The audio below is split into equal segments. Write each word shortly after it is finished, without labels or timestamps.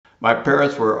My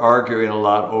parents were arguing a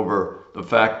lot over the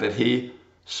fact that he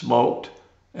smoked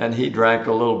and he drank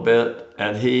a little bit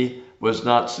and he was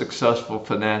not successful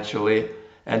financially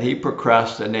and he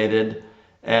procrastinated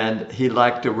and he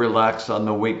liked to relax on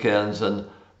the weekends, and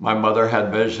my mother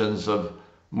had visions of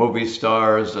movie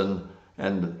stars and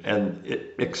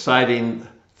exciting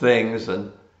things,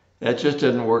 and it just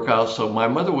didn't work out. So my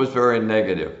mother was very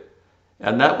negative,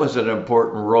 and that was an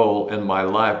important role in my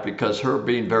life because her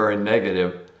being very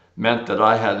negative meant that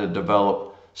I had to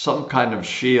develop some kind of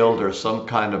shield or some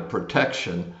kind of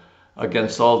protection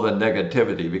against all the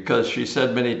negativity, because she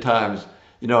said many times,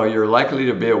 you know, you're likely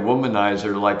to be a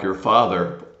womanizer like your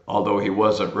father, although he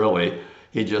wasn't really.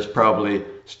 He just probably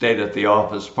stayed at the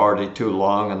office party too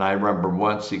long, and I remember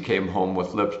once he came home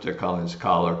with lipstick on his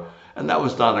collar, and that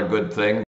was not a good thing.